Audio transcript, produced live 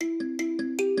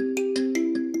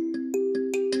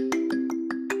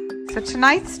So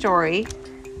tonight's story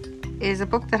is a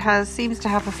book that seems to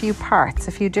have a few parts,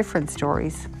 a few different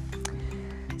stories.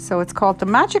 So it's called The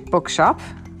Magic Bookshop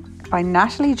by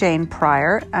Natalie Jane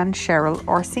Pryor and Cheryl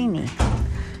Orsini.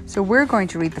 So we're going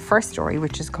to read the first story,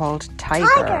 which is called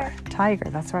Tiger. Tiger,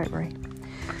 that's right, Ray.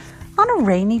 On a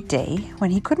rainy day, when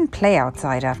he couldn't play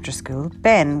outside after school,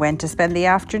 Ben went to spend the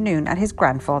afternoon at his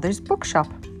grandfather's bookshop.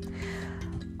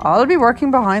 "I'll be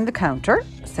working behind the counter,"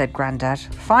 said Grandad.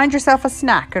 "Find yourself a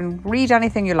snack and read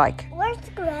anything you like." Where's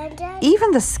the Grandad?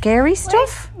 "Even the scary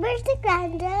stuff?" Where's the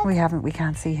Grandad? We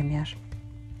can't see him yet.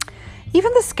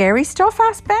 "Even the scary stuff?"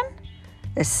 asked Ben.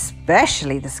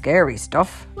 "Especially the scary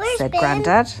stuff," said Ben?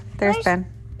 Grandad. There's Ben.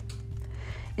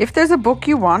 "If there's a book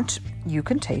you want, you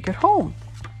can take it home."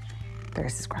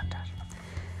 There's his Grandad.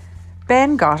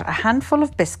 Ben got a handful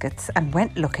of biscuits and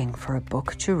went looking for a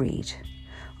book to read.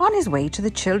 On his way to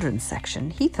the children's section,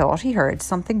 he thought he heard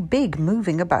something big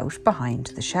moving about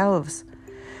behind the shelves.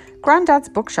 Grandad's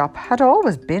bookshop had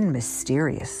always been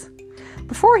mysterious.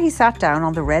 Before he sat down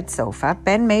on the red sofa,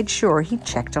 Ben made sure he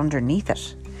checked underneath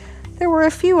it. There were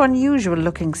a few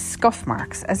unusual-looking scuff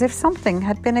marks, as if something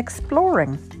had been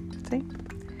exploring. See?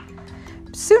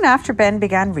 Soon after Ben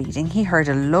began reading, he heard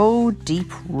a low,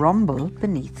 deep rumble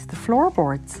beneath the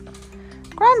floorboards.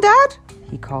 "Grandad,"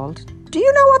 he called, "do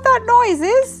you know what that noise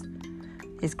is?"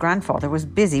 His grandfather was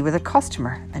busy with a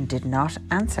customer and did not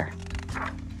answer.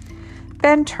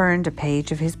 Ben turned a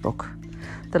page of his book.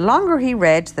 The longer he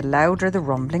read, the louder the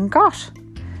rumbling got.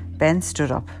 Ben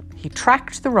stood up. He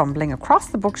tracked the rumbling across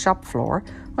the bookshop floor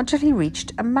until he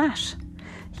reached a mat.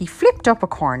 He flipped up a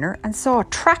corner and saw a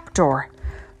trapdoor.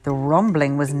 The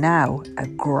rumbling was now a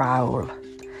growl.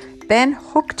 Ben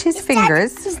hooked his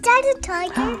fingers... Is that a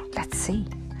tiger? Let's see.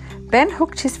 Ben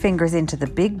hooked his fingers into the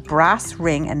big brass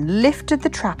ring and lifted the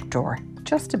trapdoor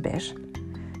just a bit.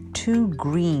 Two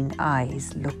green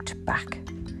eyes looked back.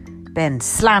 Ben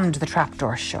slammed the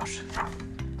trapdoor shut.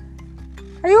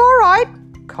 "Are you all right?"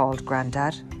 called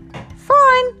Grandad.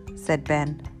 "Fine," said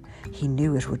Ben. He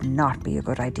knew it would not be a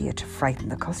good idea to frighten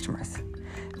the customers.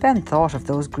 Ben thought of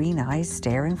those green eyes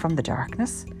staring from the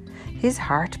darkness. His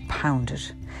heart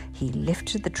pounded. He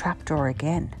lifted the trapdoor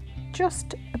again,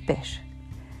 just a bit.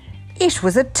 It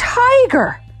was a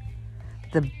tiger!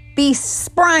 The beast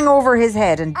sprang over his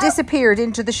head and disappeared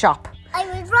into the shop. I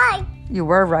was right. You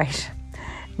were right.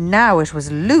 Now it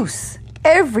was loose.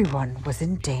 Everyone was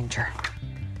in danger.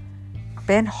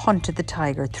 Ben hunted the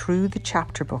tiger through the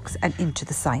chapter books and into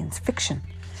the science fiction.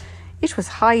 It was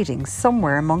hiding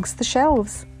somewhere amongst the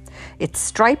shelves. Its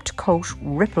striped coat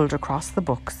rippled across the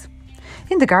books.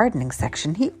 In the gardening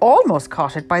section, he almost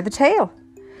caught it by the tail.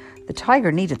 The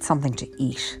tiger needed something to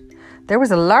eat. There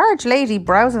was a large lady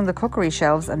browsing the cookery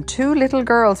shelves and two little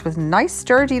girls with nice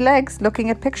sturdy legs looking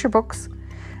at picture books.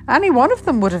 Any one of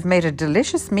them would have made a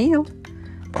delicious meal.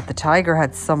 But the tiger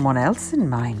had someone else in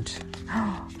mind.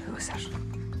 Who was it?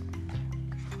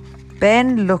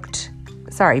 Ben locked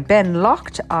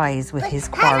eyes with his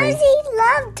quarry. How does he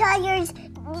love tigers?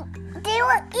 They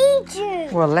will eat you.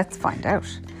 Well, let's find out.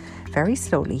 Very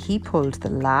slowly, he pulled the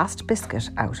last biscuit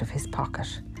out of his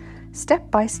pocket. Step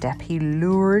by step, he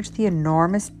lured the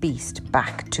enormous beast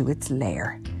back to its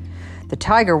lair. The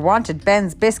tiger wanted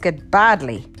Ben's biscuit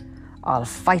badly. "I'll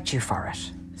fight you for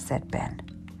it," said Ben.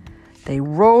 They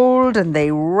rolled and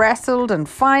they wrestled, and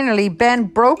finally Ben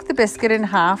broke the biscuit in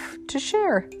half to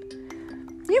share.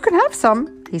 "You can have some,"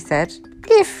 he said,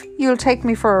 "if you'll take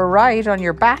me for a ride on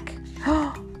your back."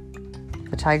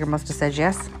 The tiger must have said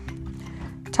yes.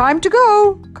 "Time to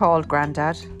go," called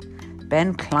Grandad.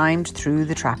 Ben climbed through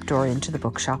the trapdoor into the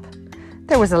bookshop.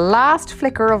 There was a last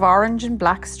flicker of orange and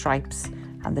black stripes,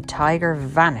 and the tiger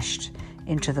vanished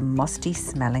into the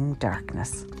musty-smelling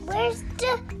darkness. Where's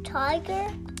the tiger?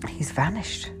 He's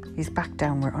vanished. He's back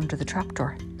down under the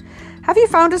trapdoor. "Have you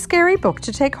found a scary book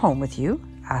to take home with you?"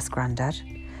 asked Grandad.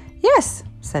 "Yes,"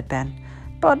 said Ben,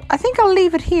 "but I think I'll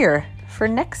leave it here for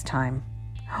next time."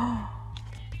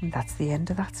 And that's the end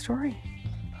of that story.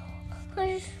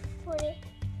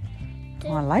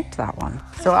 Oh, I liked that one.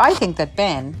 So I think that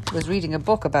Ben was reading a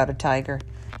book about a tiger,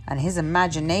 and his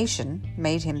imagination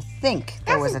made him think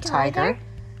there was a tiger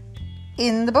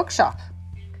in the bookshop.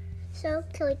 So,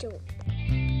 can we do it?